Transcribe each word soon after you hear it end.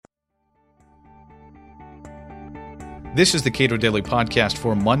This is the Cato Daily Podcast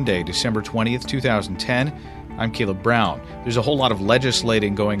for Monday, December 20th, 2010. I'm Caleb Brown. There's a whole lot of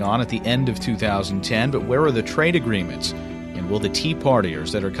legislating going on at the end of 2010, but where are the trade agreements? And will the Tea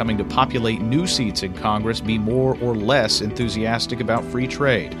Partiers that are coming to populate new seats in Congress be more or less enthusiastic about free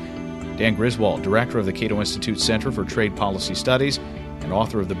trade? Dan Griswold, director of the Cato Institute Center for Trade Policy Studies and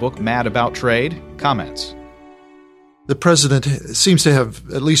author of the book Mad About Trade, comments. The president seems to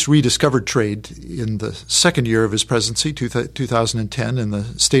have at least rediscovered trade in the second year of his presidency, 2010. In the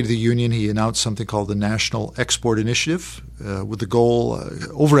State of the Union, he announced something called the National Export Initiative with the goal,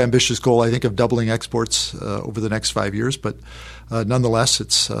 overambitious goal, I think, of doubling exports over the next 5 years. But nonetheless,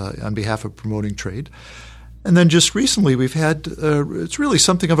 it's on behalf of promoting trade. And then just recently we've had, it's really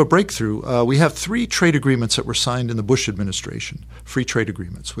something of a breakthrough. We have 3 trade agreements that were signed in the Bush administration, free trade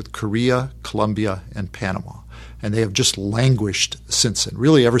agreements with Korea, Colombia, and Panama. And they have just languished since then.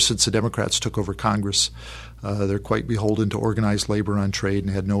 Really, ever since the Democrats took over Congress, they're quite beholden to organized labor on trade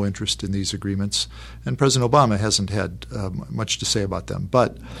and had no interest in these agreements. And President Obama hasn't had much to say about them.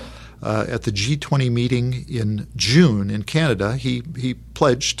 But at the G20 meeting in June in Canada, he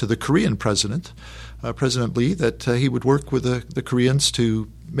pledged to the Korean president, President Lee, that he would work with the Koreans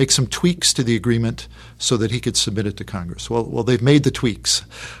to make some tweaks to the agreement so that he could submit it to Congress. Well, they've made the tweaks,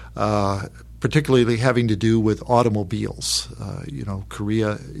 particularly having to do with automobiles.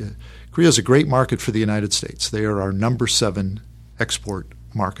 Korea is a great market for the United States. They are our number 7 export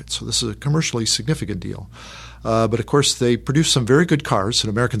market. So this is a commercially significant deal. But of course, they produce some very good cars that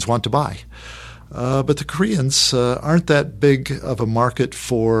Americans want to buy. But the Koreans aren't that big of a market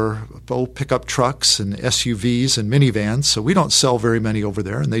for pickup trucks and SUVs and minivans, so we don't sell very many over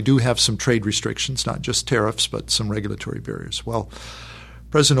there. And they do have some trade restrictions, not just tariffs, but some regulatory barriers. Well,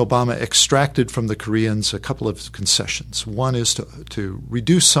 President Obama extracted from the Koreans a couple of concessions. One is to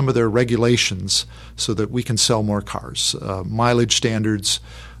reduce some of their regulations so that we can sell more cars, mileage standards,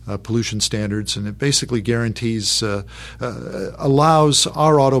 pollution standards, and it basically guarantees, allows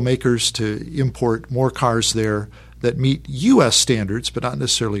our automakers to import more cars there that meet U.S. standards, but not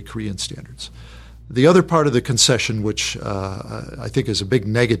necessarily Korean standards. The other part of the concession, which I think is a big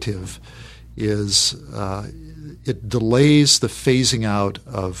negative, is it delays the phasing out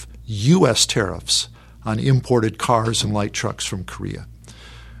of U.S. tariffs on imported cars and light trucks from Korea.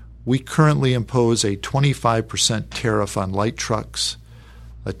 We currently impose a 25% tariff on light trucks,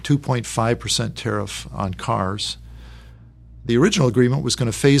 a 2.5% tariff on cars. The original agreement was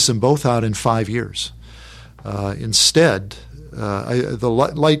going to phase them both out in 5 years. Instead,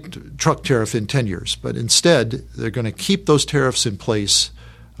 the light truck tariff in 10 years, but instead they're going to keep those tariffs in place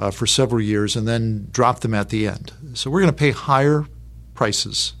for several years and then drop them at the end. So we're going to pay higher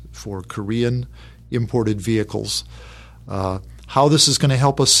prices for Korean imported vehicles. How this is going to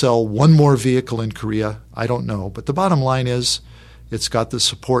help us sell one more vehicle in Korea, I don't know. But the bottom line is it's got the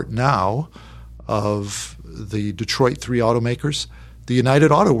support now of the Detroit 3 automakers. The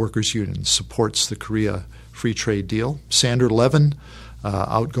United Auto Workers Union supports the Korea free trade deal. Sander Levin,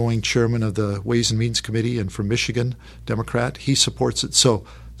 outgoing chairman of the Ways and Means Committee and from Michigan, Democrat, he supports it. So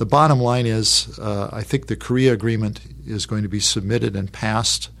the bottom line is I think the Korea agreement is going to be submitted and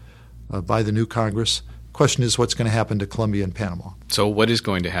passed by the new Congress. Question is what's going to happen to Colombia and Panama. So what is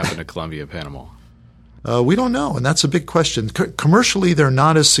going to happen to Colombia and Panama? We don't know, and that's a big question. Commercially, they're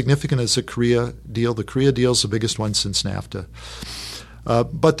not as significant as the Korea deal. The Korea deal is the biggest one since NAFTA.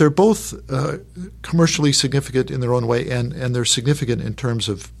 But they're both commercially significant in their own way, and they're significant in terms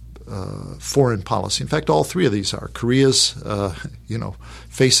of foreign policy. In fact, all 3 of these are. Korea's,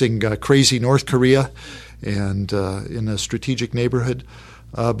 facing crazy North Korea and in a strategic neighborhood.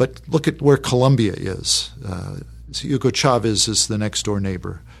 But look at where Colombia is. Hugo Chavez is the next-door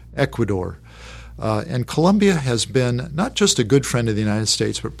neighbor. Ecuador. And Colombia has been not just a good friend of the United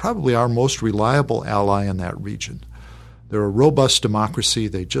States, but probably our most reliable ally in that region. They're a robust democracy.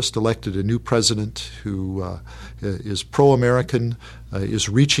 They just elected a new president who is pro-American, is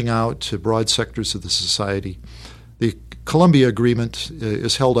reaching out to broad sectors of the society. The Colombia agreement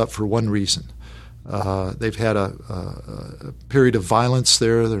is held up for one reason. They've had a period of violence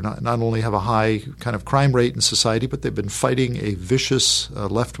there. They not only have a high kind of crime rate in society, but they've been fighting a vicious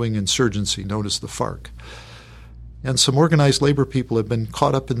left-wing insurgency known as the FARC. And some organized labor people have been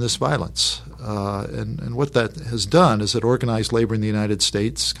caught up in this violence. And what that has done is that organized labor in the United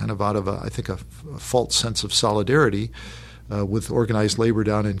States, kind of out of, a false sense of solidarity with organized labor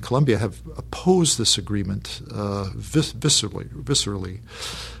down in Colombia, have opposed this agreement viscerally.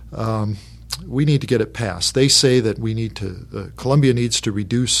 We need to get it passed. They say that Colombia needs to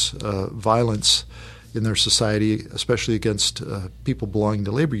reduce violence in their society, especially against people belonging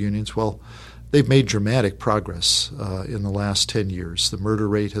to labor unions. Well, they've made dramatic progress in the last 10 years. The murder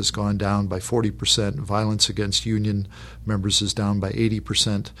rate has gone down by 40%. Violence against union members is down by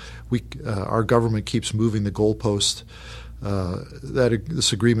 80%. Our government keeps moving the goalpost.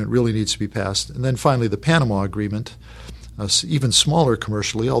 This agreement really needs to be passed. And then finally, the Panama Agreement, even smaller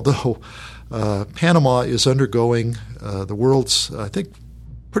commercially, although Panama is undergoing the world's, I think,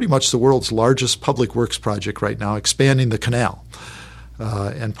 pretty much the world's largest public works project right now, expanding the canal.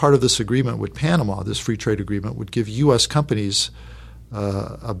 And part of this agreement with Panama, this free trade agreement, would give U.S. companies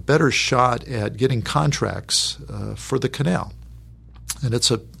a better shot at getting contracts for the canal. And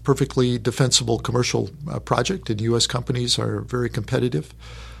it's a perfectly defensible commercial project, and U.S. companies are very competitive.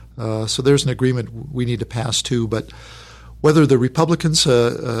 So there's an agreement we need to pass too. But whether the Republicans,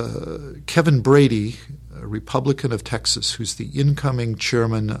 Kevin Brady, a Republican of Texas, who's the incoming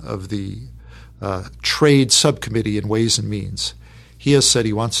chairman of the Trade Subcommittee in Ways and Means, he has said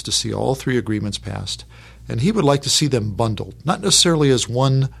he wants to see all three agreements passed, and he would like to see them bundled, not necessarily as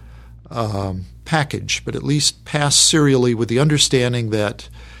one package, but at least passed serially with the understanding that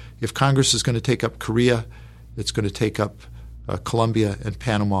if Congress is going to take up Korea, it's going to take up Colombia and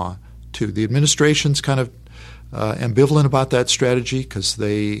Panama too. The administration's kind of ambivalent about that strategy because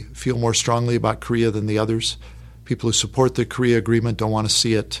they feel more strongly about Korea than the others. People who support the Korea agreement don't want to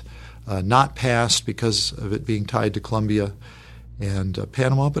see it not passed because of it being tied to Colombia and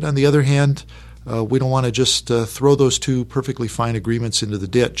Panama. But on the other hand, we don't want to just throw those two perfectly fine agreements into the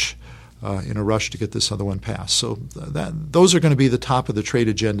ditch in a rush to get this other one passed. So those are going to be the top of the trade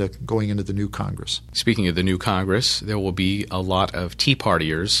agenda going into the new Congress. Speaking of the new Congress, there will be a lot of Tea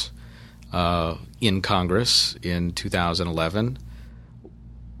Partiers in Congress in 2011.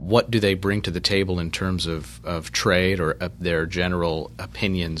 What do they bring to the table in terms of trade or their general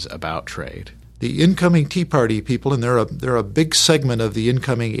opinions about trade? The incoming Tea Party people, and they're a big segment of the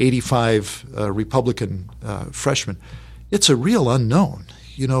incoming 85 Republican freshmen, it's a real unknown.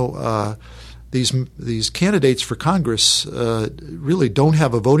 You know, these candidates for Congress really don't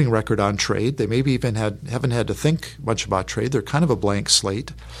have a voting record on trade. They maybe even haven't had to think much about trade. They're kind of a blank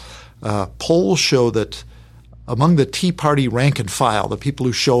slate. Polls show that among the Tea Party rank and file, the people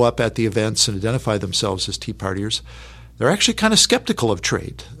who show up at the events and identify themselves as Tea Partiers, they're actually kind of skeptical of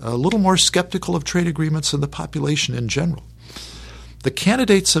trade, a little more skeptical of trade agreements than the population in general. The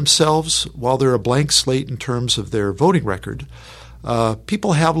candidates themselves, while they're a blank slate in terms of their voting record,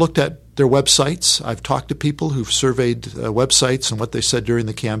 people have looked at their websites. I've talked to people who've surveyed websites and what they said during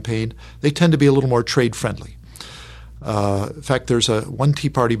the campaign. They tend to be a little more trade-friendly. In fact, there's one Tea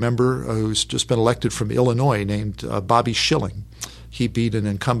Party member who's just been elected from Illinois named Bobby Schilling. He beat an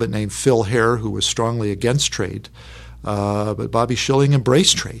incumbent named Phil Hare, who was strongly against trade. But Bobby Schilling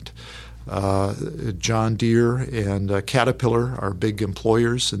embraced trade. John Deere and Caterpillar are big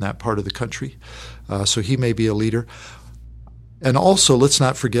employers in that part of the country, so he may be a leader. And also, let's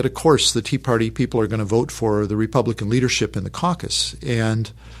not forget, of course, the Tea Party people are going to vote for the Republican leadership in the caucus,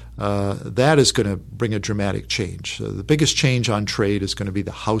 and that is going to bring a dramatic change. The biggest change on trade is going to be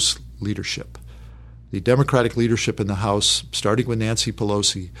the House leadership. The Democratic leadership in the House, starting with Nancy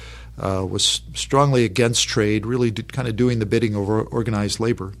Pelosi, was strongly against trade, really kind of doing the bidding of organized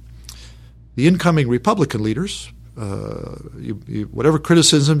labor. The incoming Republican leaders, whatever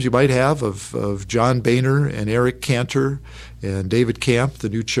criticisms you might have of John Boehner and Eric Cantor and David Camp, the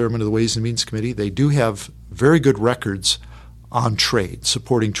new chairman of the Ways and Means Committee, they do have very good records on trade,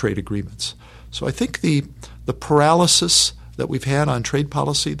 supporting trade agreements. So I think the paralysis that we've had on trade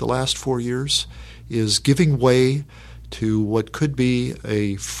policy the last 4 years is giving way to what could be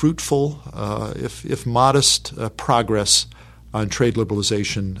a fruitful, if modest, progress on trade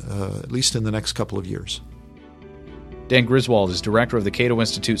liberalization, at least in the next couple of years. Dan Griswold is director of the Cato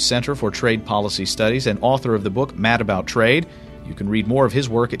Institute Center for Trade Policy Studies and author of the book Mad About Trade. You can read more of his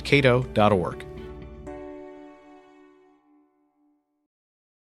work at cato.org.